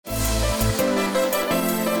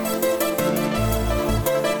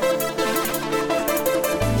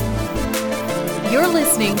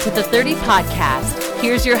listening to the 30 Podcast.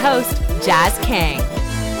 Here's your host, Jas Kang.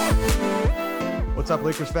 What's up,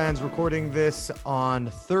 Lakers fans? Recording this on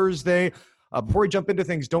Thursday. Before we jump into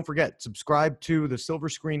things, don't forget, subscribe to the Silver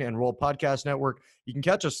Screen and Roll Podcast Network. You can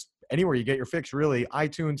catch us anywhere you get your fix, really.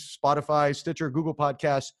 iTunes, Spotify, Stitcher, Google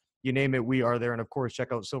Podcasts, you name it, we are there. And, of course,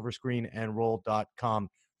 check out silverscreenandroll.com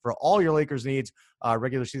for all your Lakers needs.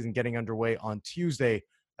 Regular season getting underway on Tuesday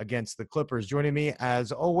against the Clippers. Joining me,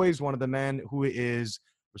 as always, one of the men who is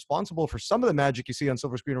responsible for some of the magic you see on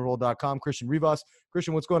silverscreenandroll.com, Christian Rivas.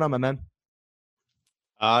 Christian, what's going on, my man?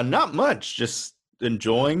 Not much. Just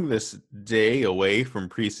enjoying this day away from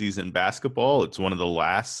preseason basketball. It's one of the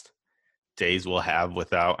last days we'll have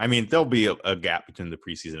without, there'll be a gap between the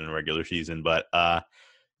preseason and regular season, but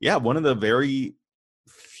one of the very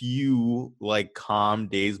few calm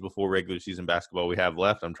days before regular season basketball we have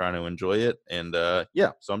left. I'm trying to enjoy it, and so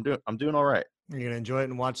I'm doing all right. You're gonna enjoy it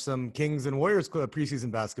and watch some Kings and Warriors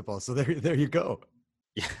preseason basketball. So there you go.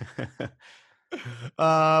 Yeah.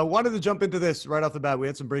 Wanted to jump into this right off the bat. We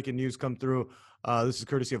had some breaking news come through. This is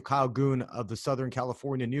courtesy of Kyle Goon of the Southern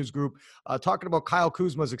California News Group, talking about Kyle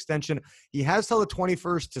Kuzma's extension. He has till the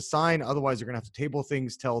 21st to sign. Otherwise, they're going to have to table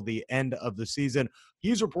things till the end of the season.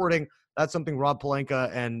 He's reporting that's something Rob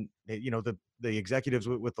Pelinka and the executives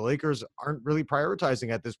with the Lakers aren't really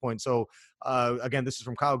prioritizing at this point. So, again, this is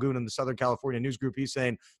from Kyle Goon in the Southern California News Group. He's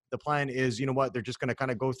saying the plan is, they're just going to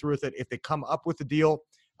kind of go through with it. If they come up with a deal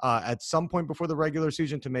at some point before the regular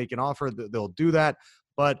season to make an offer, they'll do that,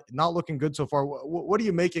 but not looking good so far. What are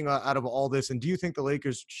you making out of all this? And do you think the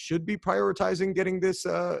Lakers should be prioritizing getting this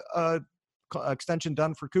extension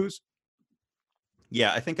done for Kuz?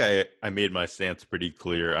 Yeah, I think I made my stance pretty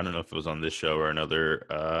clear. I don't know if it was on this show or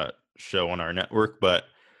another show on our network, but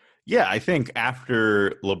yeah, I think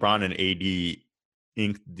after LeBron and AD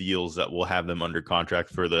inked deals that will have them under contract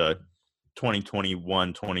for the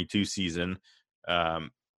 2021-22 season,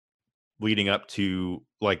 leading up to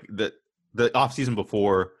the offseason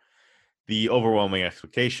before, the overwhelming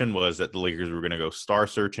expectation was that the Lakers were going to go star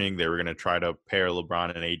searching. They were going to try to pair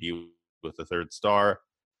LeBron and AD with a third star.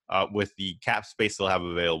 With the cap space they'll have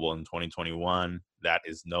available in 2021, that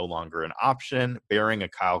is no longer an option, bearing a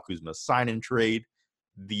Kyle Kuzma sign-in trade.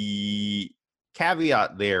 The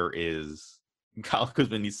caveat there is Kyle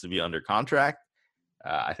Kuzma needs to be under contract.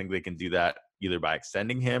 I think they can do that either by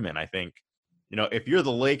extending him, and I think if you're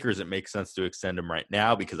the Lakers, it makes sense to extend him right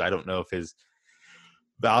now, because I don't know if his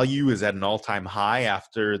value is at an all-time high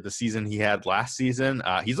after the season he had last season.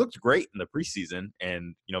 He's looked great in the preseason,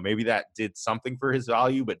 and maybe that did something for his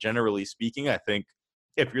value. But generally speaking, I think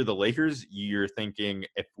if you're the Lakers, you're thinking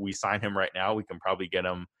if we sign him right now, we can probably get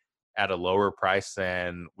him at a lower price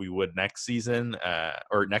than we would next season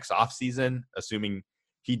or next offseason, assuming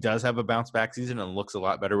he does have a bounce-back season and looks a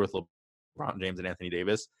lot better with LeBron James and Anthony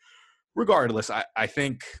Davis. Regardless, I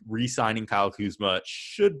think re-signing Kyle Kuzma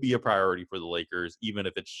should be a priority for the Lakers, even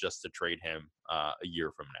if it's just to trade him a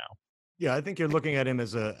year from now. Yeah, I think you're looking at him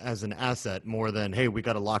as an asset more than, hey, we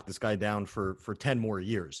got to lock this guy down for 10 more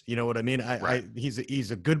years. You know what I mean? Right.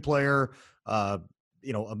 He's a good player,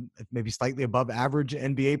 maybe slightly above average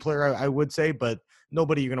NBA player, I would say, but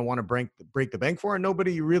nobody you're going to want to break the bank for, and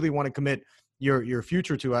nobody you really want to commit your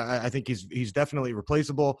future to. I think he's definitely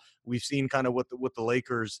replaceable. We've seen kind of what the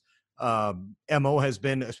Lakers MO has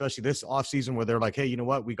been, especially this offseason, where they're like, hey, you know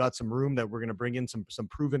what, we got some room that we're going to bring in some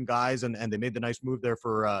proven guys, and they made the nice move there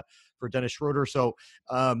for Dennis Schroeder. So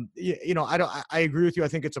I agree with you. I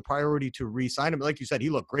think it's a priority to re-sign him. Like you said, he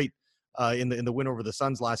looked great in the win over the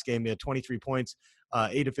Suns last game. He had 23 points,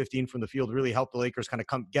 8 of 15 from the field, really helped the Lakers kind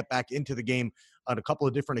of get back into the game on a couple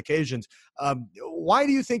of different occasions. Why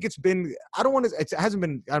do you think it's been, it hasn't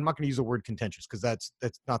been, I'm not going to use the word contentious, because that's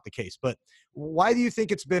not the case, but why do you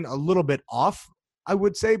think it's been a little bit off, I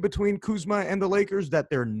would say, between Kuzma and the Lakers, that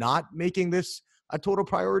they're not making this a total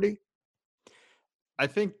priority? I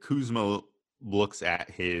think Kuzma looks at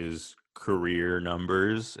his career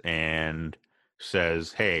numbers and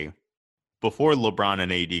says, hey, before LeBron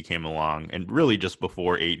and AD came along, and really just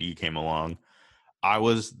before AD came along, I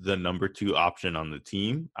was the number 2 option on the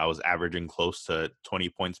team. I was averaging close to 20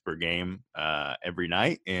 points per game every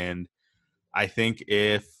night. And I think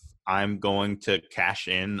if I'm going to cash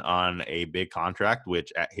in on a big contract,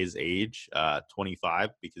 which at his age,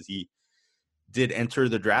 25, because he did enter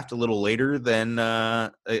the draft a little later than I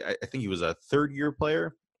think he was a third-year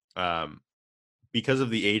player. Because of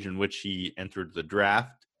the age in which he entered the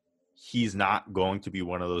draft, he's not going to be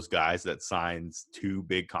one of those guys that signs 2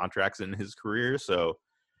 big contracts in his career. So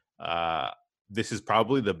this is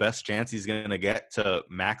probably the best chance he's going to get to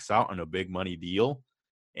max out on a big money deal.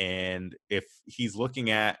 And if he's looking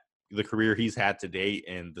at the career he's had to date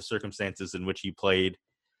and the circumstances in which he played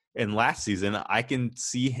in last season, I can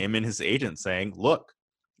see him and his agent saying, look,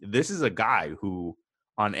 this is a guy who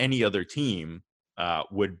on any other team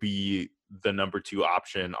would be the number 2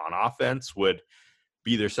 option on offense, would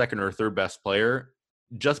be their second or third best player.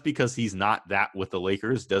 Just because he's not that with the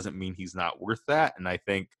Lakers doesn't mean he's not worth that. And I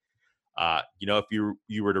think, if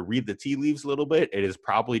you were to read the tea leaves a little bit, it is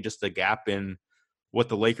probably just a gap in what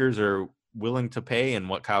the Lakers are willing to pay and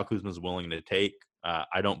what Kyle Kuzma is willing to take.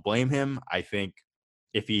 I don't blame him. I think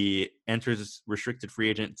if he enters restricted free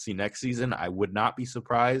agency next season, I would not be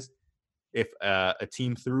surprised if a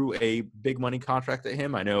team threw a big money contract at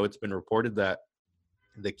him. I know it's been reported that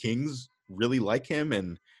the Kings really like him,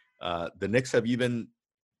 and the Knicks have even,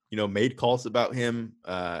 made calls about him,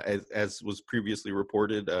 as was previously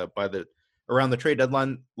reported around the trade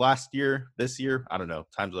deadline this year. I don't know.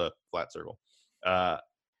 Time's a flat circle.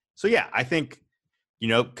 So yeah, I think,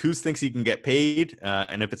 Kuz thinks he can get paid,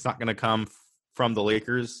 and if it's not going to come from the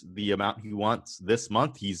Lakers the amount he wants this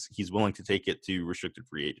month, he's willing to take it to restricted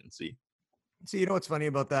free agency. So, what's funny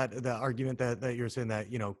about that, the argument that you're saying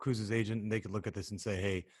that, Kuz's agent, and they could look at this and say,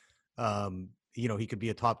 hey, he could be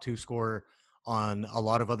a top 2 scorer on a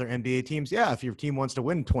lot of other NBA teams. Yeah, if your team wants to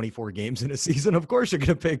win 24 games in a season, of course you're going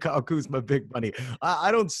to pay Kyle Kuzma big money.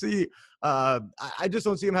 I don't see, I just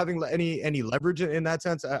don't see him having any leverage in that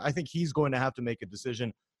sense. I think he's going to have to make a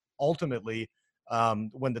decision ultimately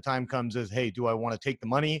when the time comes is, hey, do I want to take the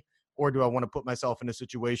money, or do I want to put myself in a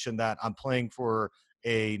situation that I'm playing for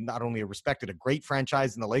not only a great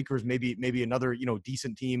franchise in the Lakers, maybe another,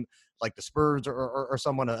 decent team like the Spurs or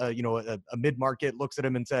someone, a mid-market looks at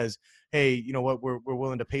him and says, hey, you know what, we're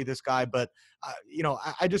willing to pay this guy. But,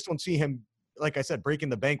 I just don't see him, like I said, breaking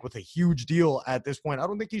the bank with a huge deal at this point. I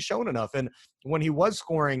don't think he's shown enough. And when he was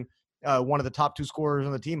scoring, one of the top 2 scorers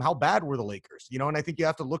on the team, how bad were the Lakers? And I think you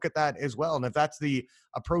have to look at that as well. And if that's the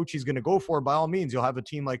approach he's going to go for, by all means, you'll have a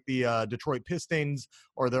team like the Detroit Pistons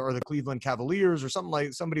or the Cleveland Cavaliers or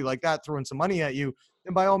somebody like that throwing some money at you.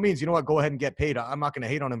 And by all means, you know what, go ahead and get paid. I'm not going to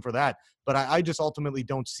hate on him for that. But I just ultimately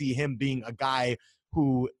don't see him being a guy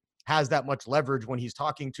who has that much leverage when he's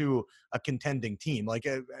talking to a contending team. Like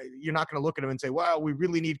you're not going to look at him and say, wow, we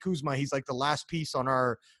really need Kuzma. He's like the last piece on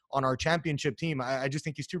our championship team. I just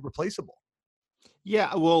think he's too replaceable.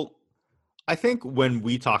 Yeah, well, I think when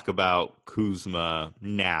we talk about Kuzma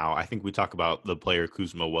now, I think we talk about the player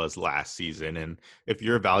Kuzma was last season. And if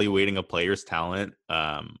you're evaluating a player's talent,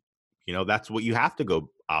 that's what you have to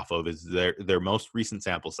go off of is their most recent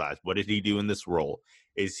sample size. What did he do in this role?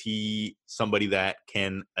 Is he somebody that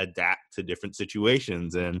can adapt to different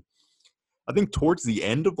situations? And I think towards the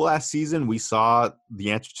end of last season, we saw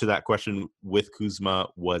the answer to that question with Kuzma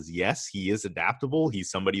was yes, he is adaptable.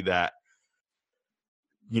 He's somebody that,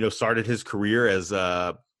 started his career as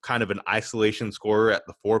a kind of an isolation scorer at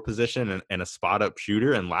the 4 position and a spot up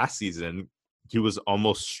shooter. And last season, he was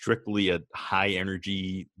almost strictly a high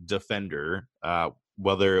energy defender.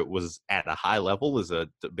 Whether it was at a high level is a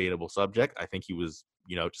debatable subject. I think he was,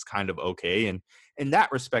 just kind of okay. And in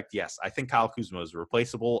that respect, yes, I think Kyle Kuzma is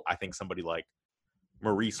replaceable. I think somebody like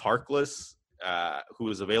Maurice Harkless, who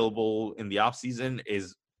is available in the offseason,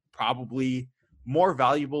 is probably more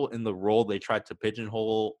valuable in the role they tried to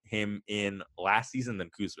pigeonhole him in last season than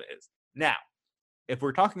Kuzma is. Now, if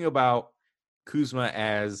we're talking about Kuzma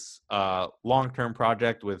as a long-term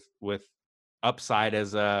project with upside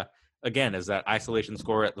as that isolation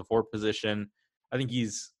scorer at the 4 position, I think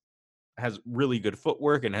has really good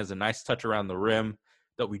footwork and has a nice touch around the rim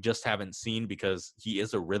that we just haven't seen because he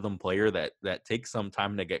is a rhythm player that takes some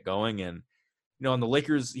time to get going. And, on the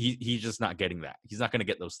Lakers, he's just not getting that. He's not going to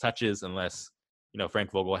get those touches unless,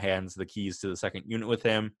 Frank Vogel hands the keys to the second unit with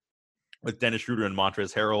him. With Dennis Schroeder and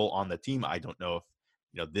Montrezl Harrell on the team, I don't know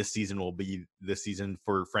if, this season will be this season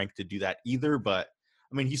for Frank to do that either. But,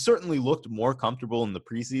 he certainly looked more comfortable in the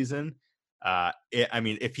preseason.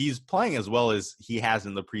 If he's playing as well as he has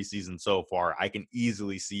in the preseason so far, I can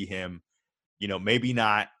easily see him, maybe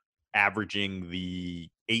not averaging the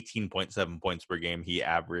 18.7 points per game he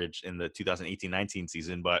averaged in the 2018-19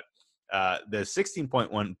 season, but the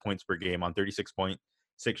 16.1 points per game on 36.6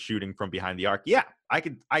 shooting from behind the arc. Yeah, I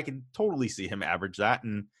could totally see him average that.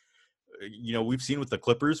 And, we've seen with the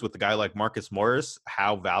Clippers, with a guy like Marcus Morris,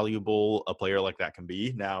 how valuable a player like that can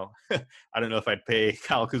be. Now, I don't know if I'd pay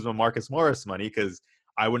Kyle Kuzma Marcus Morris money because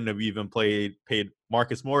I wouldn't have even paid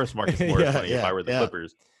Marcus Morris money if I were the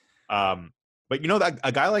Clippers. But that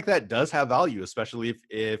a guy like that does have value, especially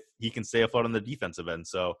if he can stay afloat on the defensive end.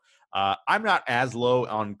 So I'm not as low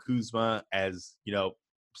on Kuzma as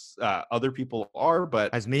other people are,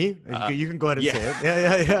 but As me, you can go ahead and yeah. say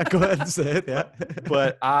it. Yeah. Go ahead and say it. Yeah.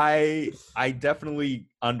 But I definitely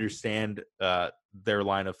understand their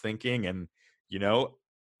line of thinking, and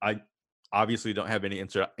I obviously don't have any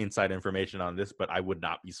inside information on this, but I would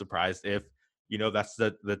not be surprised if that's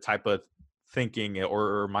the type of thinking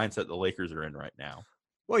or mindset the Lakers are in right now.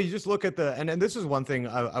 Well, you just look at and this is one thing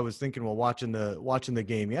I was thinking while watching the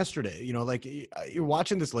game yesterday. Like you're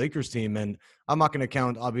watching this Lakers team, and I'm not going to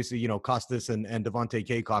count obviously Costas and Devontae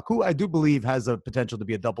Kaycock, who I do believe has a potential to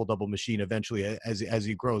be a double double machine eventually as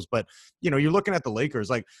he grows. But you're looking at the Lakers.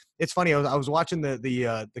 Like it's funny. I was watching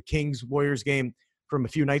the Kings Warriors game from a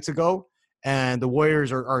few nights ago. And the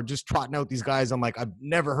Warriors are just trotting out these guys. I'm like, I've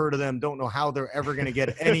never heard of them. Don't know how they're ever going to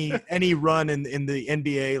get any run in the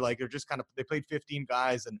NBA. Like they're just they played 15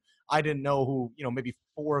 guys, and I didn't know who maybe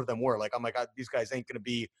 4 of them were. Like I'm like, these guys ain't going to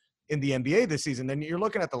be in the NBA this season. Then you're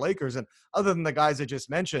looking at the Lakers, and other than the guys I just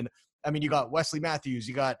mentioned, I mean, you got Wesley Matthews,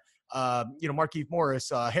 you got Markieff Morris,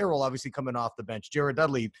 Harrell obviously coming off the bench, Jared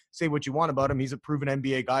Dudley. Say what you want about him, he's a proven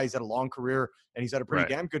NBA guy. He's had a long career, and he's had a pretty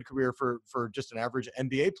damn good career for just an average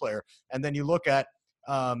NBA player. And then you look at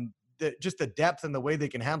just the depth and the way they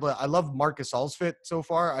can handle it. I love Marcus All's fit so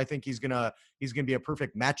far. I think he's gonna be a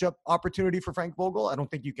perfect matchup opportunity for Frank Vogel. I don't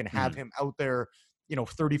think you can have him out there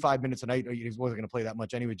 35 minutes a night. He wasn't going to play that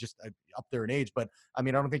much anyway, just up there in age. But I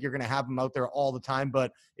mean, I don't think you're going to have him out there all the time.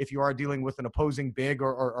 But if you are dealing with an opposing big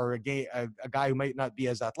or a guy who might not be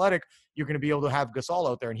as athletic, you're going to be able to have Gasol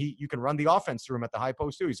out there, and you can run the offense through him at the high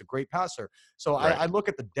post too. He's a great passer. So right. I look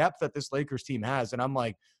at the depth that this Lakers team has, and I'm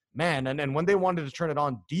like, man, and when they wanted to turn it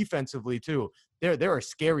on defensively too, they're a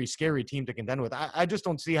scary team to contend with. I just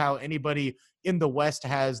don't see how anybody in the West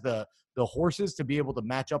has the horses to be able to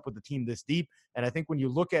match up with a team this deep. And I think when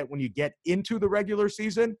you get into the regular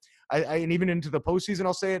season, and even into the postseason,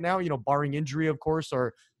 I'll say it now, barring injury, of course,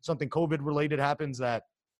 or something COVID related happens that,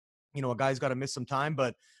 a guy's got to miss some time,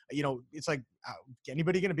 but it's like,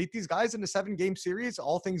 anybody going to beat these guys in a 7-game series,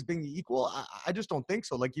 all things being equal? I just don't think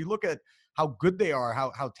so. Like you look at how good they are,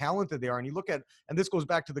 how talented they are. And you look at, and this goes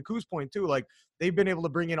back to the Kuz point too, like they've been able to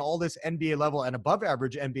bring in all this NBA level and above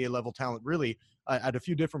average NBA level talent really at a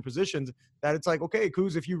few different positions, that it's like, okay,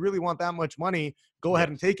 Kuz, if you really want that much money, go ahead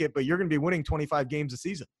and take it, but you're going to be winning 25 games a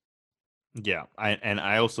season. Yeah.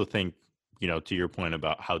 I also think, to your point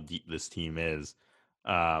about how deep this team is,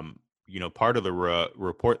 part of the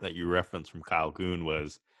report that you referenced from Kyle Goon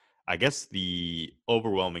was, I guess, the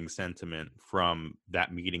overwhelming sentiment from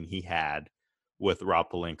that meeting he had with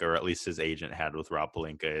Rob Pelinka, or at least his agent had with Rob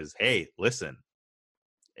Pelinka, is, hey, listen,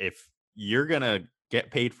 if you're going to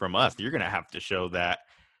get paid from us, you're going to have to show that,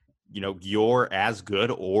 you're as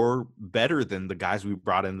good or better than the guys we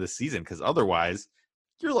brought in this season. Because otherwise,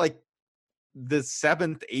 you're like the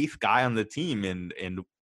 7th, 8th guy on the team, and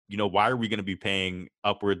why are we going to be paying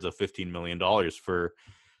upwards of $15 million for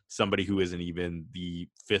somebody who isn't even the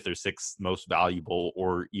 5th or 6th most valuable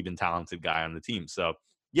or even talented guy on the team? So,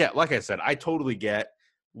 yeah, like I said, I totally get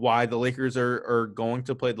why the Lakers are going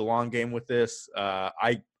to play the long game with this.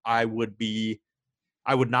 I would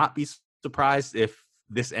not be surprised if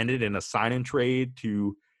this ended in a sign and trade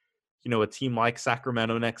to, a team like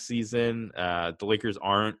Sacramento next season. The Lakers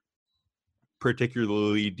aren't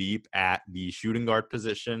particularly deep at the shooting guard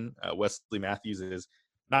position. Wesley Matthews is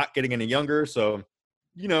not getting any younger. So,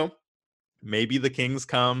 maybe the Kings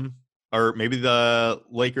come, or maybe the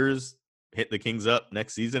Lakers hit the Kings up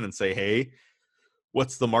next season and say, hey,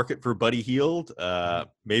 what's the market for Buddy Hield?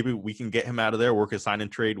 Maybe we can get him out of there, work a sign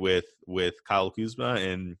and trade with Kyle Kuzma,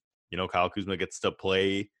 and, Kyle Kuzma gets to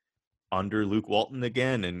play under Luke Walton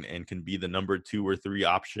again and can be the number 2 or 3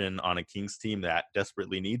 option on a Kings team that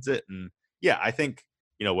desperately needs it. And yeah, I think,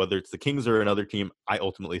 whether it's the Kings or another team, I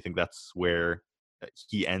ultimately think that's where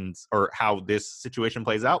he ends, or how this situation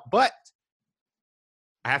plays out. But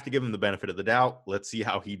I have to give him the benefit of the doubt. Let's see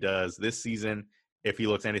how he does this season. If he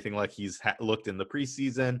looks anything like he's looked in the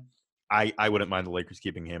preseason, I wouldn't mind the Lakers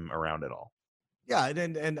keeping him around at all. Yeah,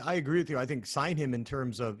 and I agree with you. I think sign him in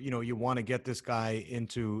terms of, you want to get this guy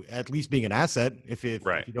into at least being an asset if you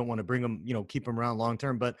don't want to bring him, keep him around long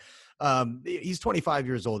term. But he's 25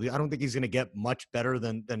 years old. I don't think he's going to get much better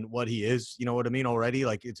than what he is. You know what I mean? Already,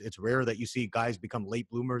 like it's rare that you see guys become late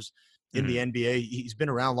bloomers in the NBA. He's been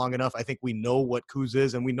around long enough. I think we know what Kuz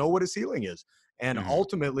is, and we know what his ceiling is. And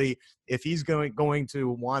ultimately, if he's going to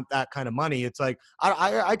want that kind of money, it's like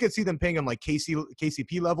I could see them paying him like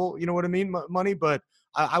KCP level, you know what I mean, money. But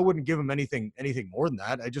I wouldn't give him anything more than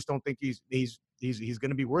that. I just don't think he's going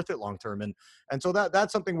to be worth it long term. And so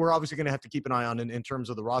that's something we're obviously going to have to keep an eye on in terms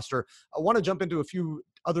of the roster. I want to jump into a few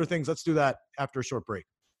other things. Let's do that after a short break.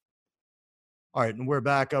 All right, and we're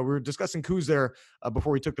back. We were discussing Kuz there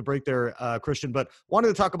before we took the break there, Christian, but wanted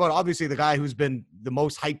to talk about obviously the guy who's been the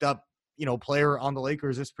most hyped up, player on the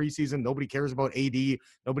Lakers this preseason. Nobody cares about AD.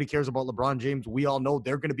 Nobody cares about LeBron James. We all know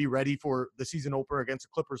they're going to be ready for the season opener against the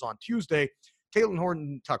Clippers on Tuesday. Talen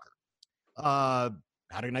Horton-Tucker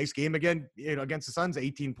had a nice game again, against the Suns.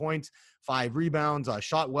 18 points, 5 rebounds,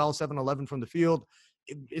 shot well, 7-11 from the field.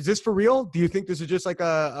 Is this for real? Do you think this is just like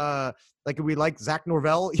like we like Zach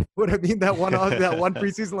Norvell? You know what I mean? That one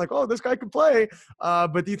preseason, like, oh, this guy can play.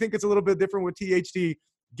 But do you think it's a little bit different with THT,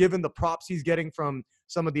 given the props he's getting from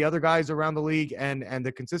some of the other guys around the league and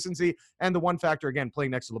the consistency and the one factor, again,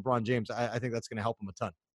 playing next to LeBron James? I think that's going to help him a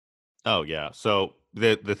ton. Oh, yeah. So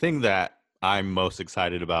the thing that I'm most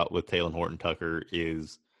excited about with Talen Horton-Tucker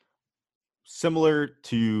is similar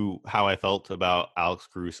to how I felt about Alex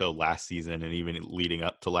Caruso last season and even leading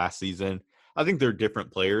up to last season. I think they're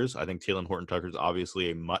different players. I think Talen Horton-Tucker is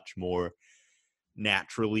obviously a much more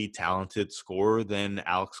naturally talented scorer than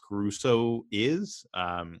Alex Caruso is.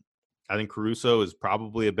 I think Caruso is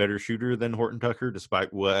probably a better shooter than Horton-Tucker,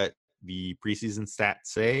 despite what the preseason stats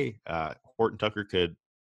say. Horton-Tucker could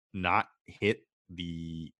not hit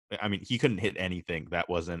he couldn't hit anything that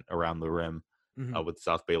wasn't around the rim with the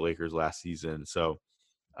South Bay Lakers last season. So,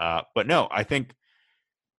 but no, I think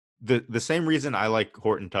the same reason I like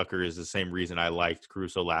Horton-Tucker is the same reason I liked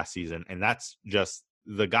Caruso last season. And that's just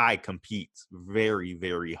the guy competes very,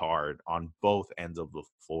 very hard on both ends of the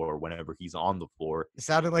floor whenever he's on the floor. It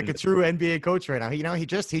sounded like a true NBA coach right now. He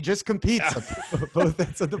just competes on both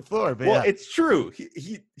ends of the floor. But well, it's true.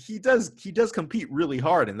 He does compete really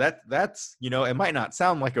hard, and that's it might not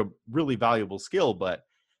sound like a really valuable skill, but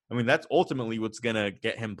I mean that's ultimately what's gonna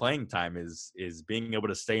get him playing time is being able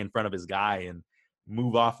to stay in front of his guy and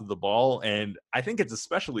move off of the ball. And I think it's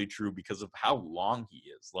especially true because of how long he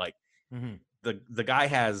is. Like the guy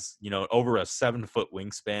has over a 7-foot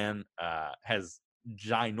wingspan, has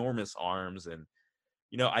ginormous arms, and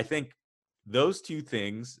I think those two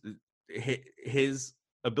things, his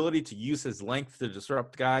ability to use his length to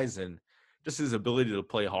disrupt guys and just his ability to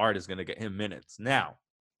play hard is going to get him minutes. Now,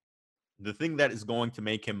 the thing that is going to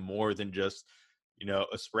make him more than just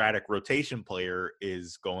a sporadic rotation player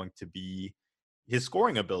is going to be his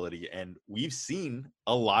scoring ability, and we've seen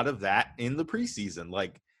a lot of that in the preseason.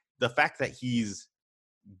 Like the fact that he's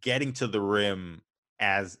getting to the rim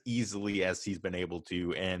as easily as he's been able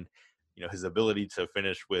to, and his ability to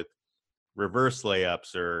finish with reverse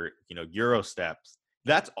layups or Euro steps,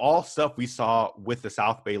 that's all stuff we saw with the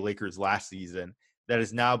South Bay Lakers last season that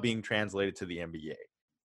is now being translated to the NBA.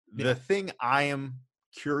 The thing I am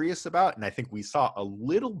curious about, and I think we saw a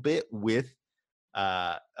little bit with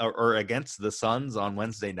or against the Suns on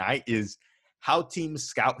Wednesday night, is how teams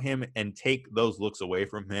scout him and take those looks away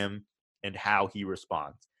from him and how he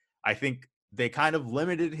responds. I think they kind of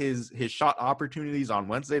limited his shot opportunities on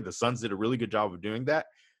Wednesday. The Suns did a really good job of doing that.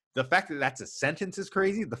 The fact that that's a sentence is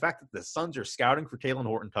crazy. The fact that the Suns are scouting for Talen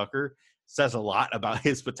Horton-Tucker says a lot about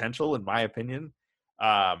his potential, in my opinion.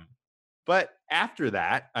 But after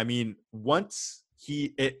that, I mean, once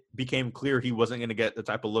it became clear he wasn't going to get the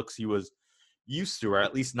type of looks he was used to, or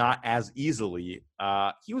at least not as easily,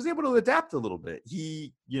 he was able to adapt a little bit.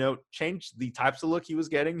 He, changed the types of look he was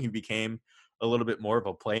getting. He became a little bit more of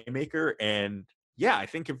a playmaker. And yeah, I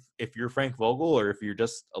think if you're Frank Vogel or if you're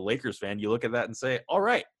just a Lakers fan, you look at that and say, all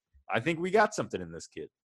right, I think we got something in this kid.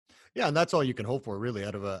 Yeah, and that's all you can hope for, really,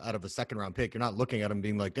 out of a second round pick. You're not looking at him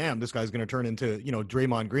being like, damn, this guy's going to turn into,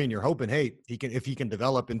 Draymond Green. You're hoping, hey, if he can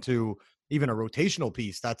develop into even a rotational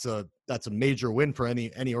piece, that's a major win for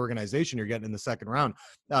any organization you're getting in the second round.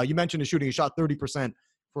 You mentioned his shooting. He shot 30%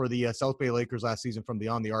 for the South Bay Lakers last season from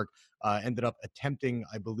beyond the arc. Ended up attempting,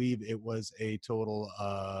 I believe it was a total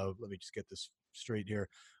of, let me just get this straight here.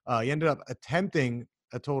 He ended up attempting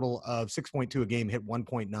a total of 6.2 a game, hit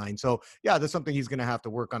 1.9. So yeah, that's something he's going to have to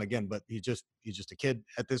work on again, but he's just a kid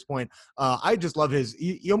at this point. I just love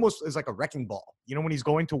he almost is like a wrecking ball. When he's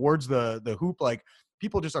going towards the hoop, like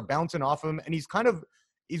people just are bouncing off him, and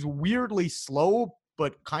he's weirdly slow,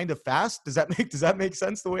 but kind of fast. Does that make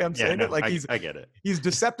sense the way I'm saying it? Like I get it. He's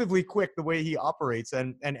deceptively quick the way he operates,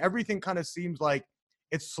 and everything kind of seems like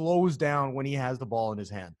it slows down when he has the ball in his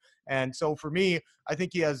hand. And so for me, I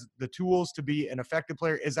think he has the tools to be an effective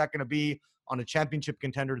player. Is that going to be on a championship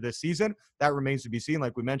contender this season? That remains to be seen.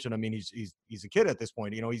 Like we mentioned, I mean, he's a kid at this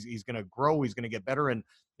point. He's going to grow. He's going to get better. And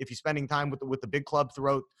if he's spending time with the big club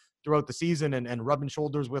throughout the season and rubbing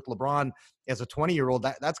shoulders with LeBron as a 20-year-old,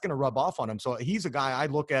 that's going to rub off on him. So he's a guy I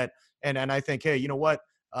look at and I think, hey, you know what?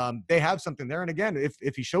 They have something there. And again,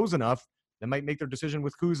 if he shows enough, that might make their decision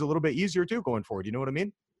with Kuz a little bit easier too going forward. You know what I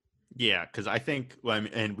mean? Yeah, because I think, well,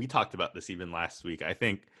 and we talked about this even last week. I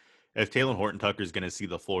think if Talen Horton-Tucker is going to see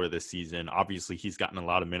the floor this season, obviously he's gotten a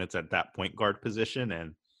lot of minutes at that point guard position,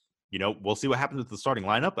 and we'll see what happens with the starting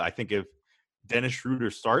lineup. I think if Dennis Schroeder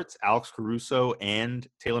starts, Alex Caruso and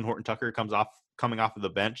Talen Horton-Tucker coming off of the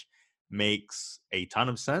bench makes a ton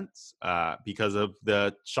of sense because of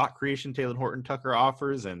the shot creation Talen Horton-Tucker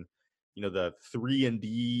offers, and the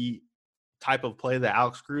 3-and-D type of play that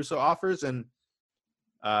Alex Caruso offers, and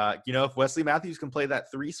if Wesley Matthews can play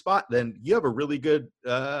that 3 spot, then you have a really good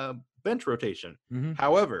bench rotation. Mm-hmm.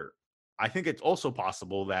 However, I think it's also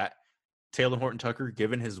possible that Talen Horton-Tucker,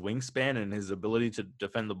 given his wingspan and his ability to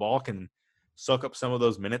defend the ball, can soak up some of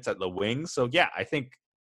those minutes at the wings. So, yeah, I think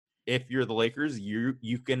if you're the Lakers, you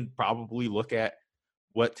can probably look at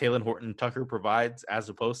what Talen Horton-Tucker provides as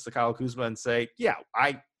opposed to Kyle Kuzma and say, yeah,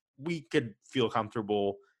 we could feel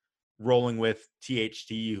comfortable rolling with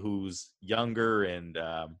THT, who's younger and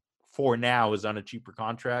for now is on a cheaper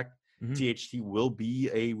contract. Mm-hmm. THT will be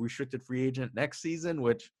a restricted free agent next season,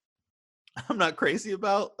 which I'm not crazy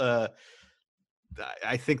about.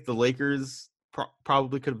 I think the Lakers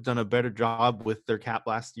probably could have done a better job with their cap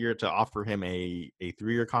last year to offer him a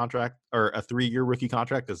 3-year contract or a 3-year rookie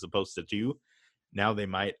contract as opposed to 2. Now they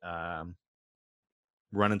might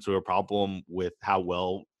run into a problem with how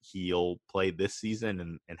well he'll play this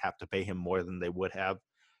season and have to pay him more than they would have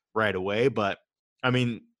right away. But I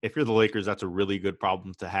mean, if you're the Lakers, that's a really good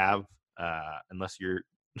problem to have, unless you're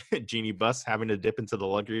Jeannie Buss having to dip into the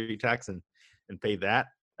luxury tax and pay that.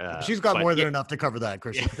 She's got more than enough to cover that,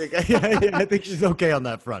 Christian. I think she's okay on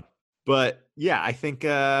that front. But yeah, I think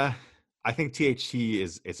THT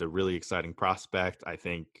is a really exciting prospect. I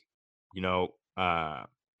think,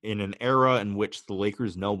 in an era in which the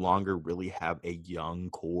Lakers no longer really have a young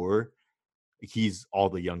core, he's all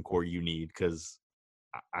the young core you need. Because,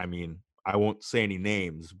 I mean, I won't say any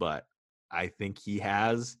names, but I think he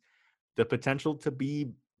has the potential to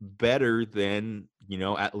be better than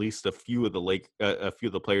at least a few of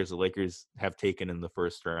the players the Lakers have taken in the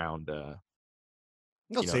first round.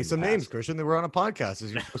 Don't say some names, Christian. They were on a podcast.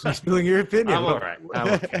 You're supposed to be spilling your opinion. I'm all right.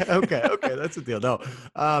 Okay, that's the deal. No,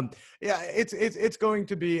 yeah, it's going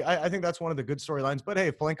to be. I think that's one of the good storylines. But hey,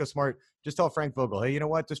 if Pelinka's smart, just tell Frank Vogel, hey, you know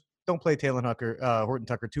what? Just don't play Talen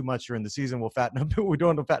Horton-Tucker too much during the season. We'll fatten up. We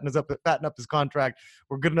don't want to fatten up his contract.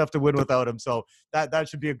 We're good enough to win without him. So that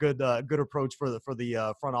should be a good approach for the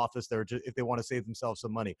front office there if they want to save themselves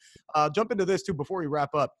some money. Jump into this too before we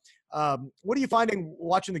wrap up. What are you finding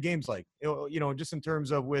watching the games like? Just in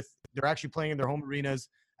terms of with they're actually playing in their home arenas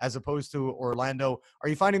as opposed to Orlando. Are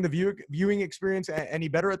you finding the viewing experience any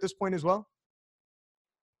better at this point as well?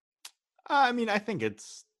 I mean, I think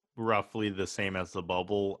it's roughly the same as the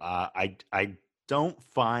bubble. I don't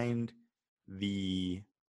find the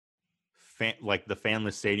the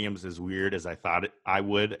fanless stadiums as weird as I thought I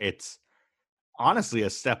would. It's honestly a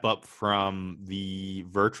step up from the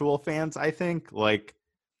virtual fans. I think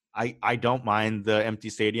I don't mind the empty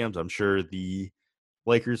stadiums. I'm sure the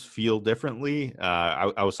Lakers feel differently.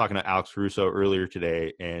 I was talking to Alex Caruso earlier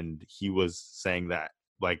today, and he was saying that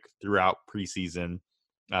throughout preseason,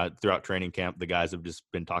 throughout training camp, the guys have just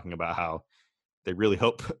been talking about how they really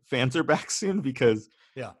hope fans are back soon because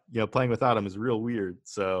playing without them is real weird.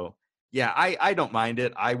 So yeah, I don't mind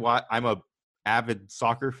it. I'm a avid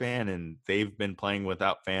soccer fan, and they've been playing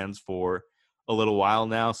without fans for a little while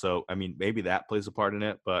now. So I mean, maybe that plays a part in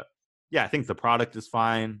it, but yeah, I think the product is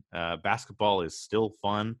fine. Basketball is still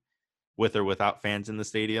fun with or without fans in the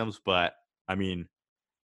stadiums. But, I mean,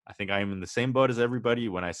 I think I am in the same boat as everybody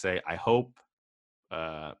when I say I hope,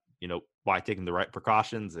 by taking the right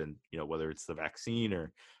precautions and, whether it's the vaccine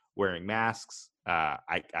or wearing masks,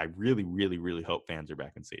 I really, really, really hope fans are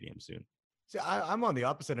back in stadiums soon. See, I'm on the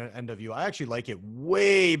opposite end of you. I actually like it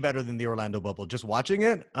way better than the Orlando bubble, just watching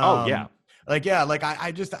it. I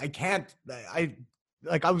can't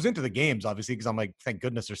I was into the games, obviously, because I'm like, thank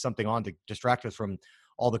goodness there's something on to distract us from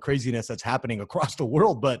all the craziness that's happening across the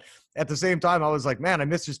world. But at the same time, I was like, man, I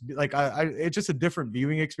miss just it's just a different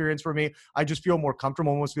viewing experience for me. I just feel more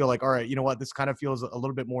comfortable, almost feel like, all right, you know what, this kind of feels a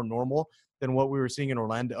little bit more normal than what we were seeing in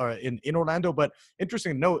Orlando in Orlando. But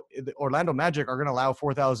interesting to note, the Orlando Magic are going to allow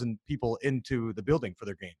 4,000 people into the building for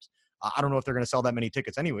their games. I don't know if they're going to sell that many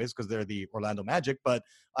tickets anyways because they're the Orlando Magic, but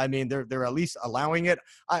I mean they're at least allowing it.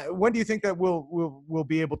 When do you think that we'll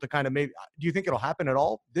be able to kind of do you think it'll happen at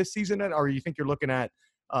all this season, or you think you're looking at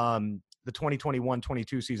the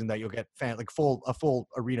 2021-22 season that you'll get a full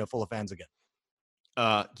arena full of fans again?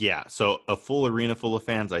 Yeah, so a full arena full of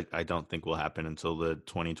fans, I don't think will happen until the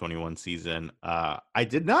 2021 season. I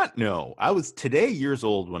did not know. I was today years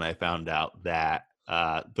old when I found out that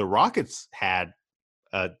the Rockets had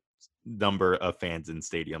a number of fans in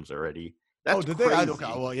stadiums already. Oh, That's did crazy. they? Okay,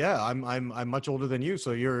 well, yeah, I'm much older than you,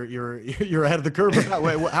 so you're ahead of the curve with that.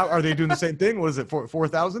 Wait, how are they doing the same thing? What is it,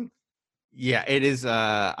 4,000? Yeah, it is.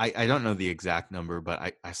 I don't know the exact number,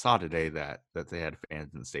 but I saw today that they had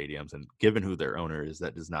fans in stadiums, and given who their owner is,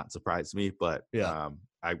 that does not surprise me. But Yeah.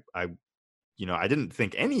 I I didn't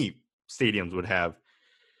think any stadiums would have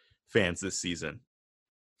fans this season.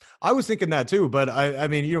 I was thinking that too, but I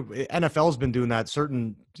mean, NFL's been doing that.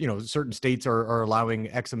 Certain states are allowing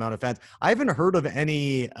X amount of fans. I haven't heard of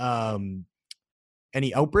any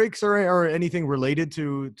outbreaks or anything related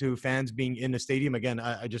to fans being in a stadium. Again,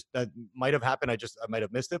 I just, that might have happened. I might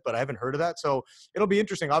have missed it, but I haven't heard of that. So it'll be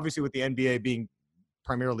interesting. Obviously, with the NBA being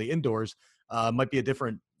primarily indoors, might be a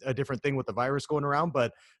different thing with the virus going around,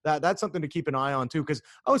 but that's something to keep an eye on too. Because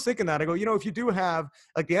I was thinking that, I go, if you do have,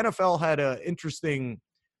 like, the NFL had an interesting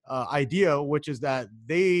idea, which is that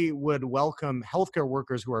they would welcome healthcare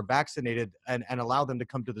workers who are vaccinated and allow them to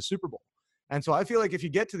come to the Super Bowl. And so I feel like if you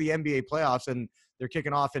get to the NBA playoffs and they're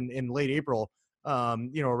kicking off in late April,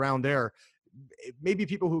 around there, maybe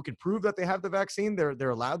people who can prove that they have the vaccine, they're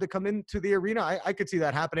allowed to come into the arena. I could see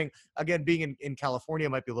that happening. Again, being in California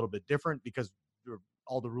might be a little bit different because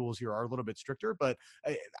all the rules here are a little bit stricter. But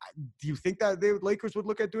do you think that the Lakers would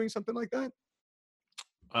look at doing something like that?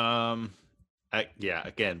 Yeah,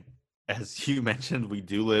 again, as you mentioned, we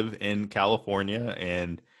do live in California,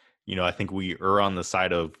 and I think we err on the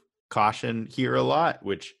side of caution here a lot,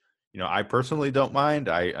 which I personally don't mind.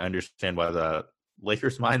 I understand why the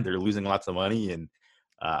Lakers mind. They're losing lots of money, and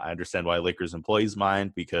I understand why Lakers employees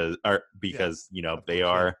mind because they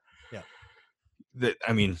are. Yeah.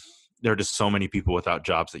 I mean, there are just so many people without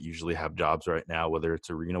jobs that usually have jobs right now, whether it's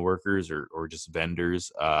arena workers or just vendors.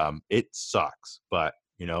 It sucks, but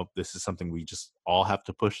this is something we just all have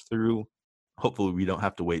to push through. Hopefully we don't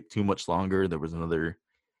have to wait too much longer. There was another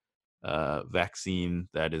vaccine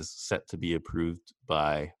that is set to be approved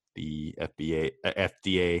by the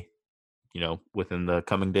FDA, within the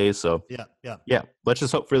coming days. So yeah, let's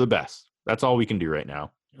just hope for the best. That's all we can do right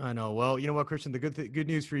now. I know. Well, you know what, Christian, the good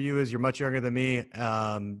news for you is you're much younger than me.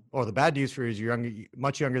 Or the bad news for you is you're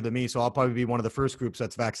much younger than me. So I'll probably be one of the first groups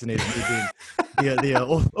that's vaccinated, being the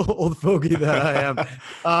old fogey that I am.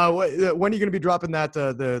 When are you going to be dropping that,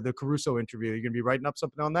 the Caruso interview? Are you going to be writing up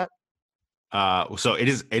something on that? So it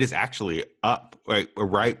is actually up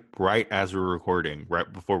right as we're recording,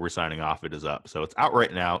 right before we're signing off. It is up. So it's out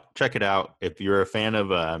right now. Check it out. If you're a fan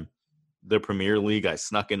of the Premier League, I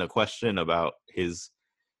snuck in a question about his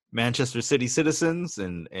Manchester City Citizens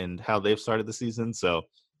and how they've started the season. So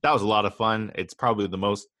that was a lot of fun. It's probably the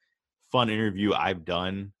most fun interview I've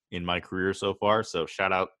done in my career so far. So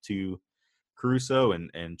shout out to Caruso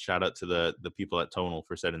and shout out to the people at Tonal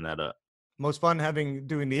for setting that up. Most fun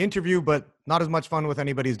doing the interview, but not as much fun with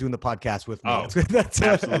anybody who's doing the podcast with me. Oh, that's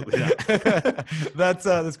absolutely. Yeah.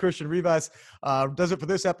 That's Christian Rivas. Does it for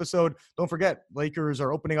this episode. Don't forget, Lakers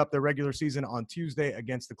are opening up their regular season on Tuesday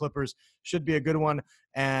against the Clippers. Should be a good one.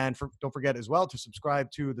 And don't forget as well to subscribe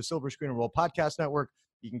to the Silver Screen and Roll Podcast Network.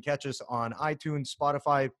 You can catch us on iTunes,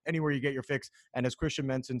 Spotify, anywhere you get your fix. And as Christian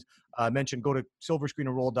mentioned, go to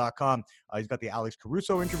silverscreenandroll.com. He's got the Alex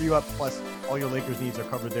Caruso interview up, plus all your Lakers needs are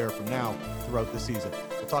covered there from now throughout the season.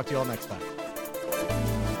 We'll talk to you all next time.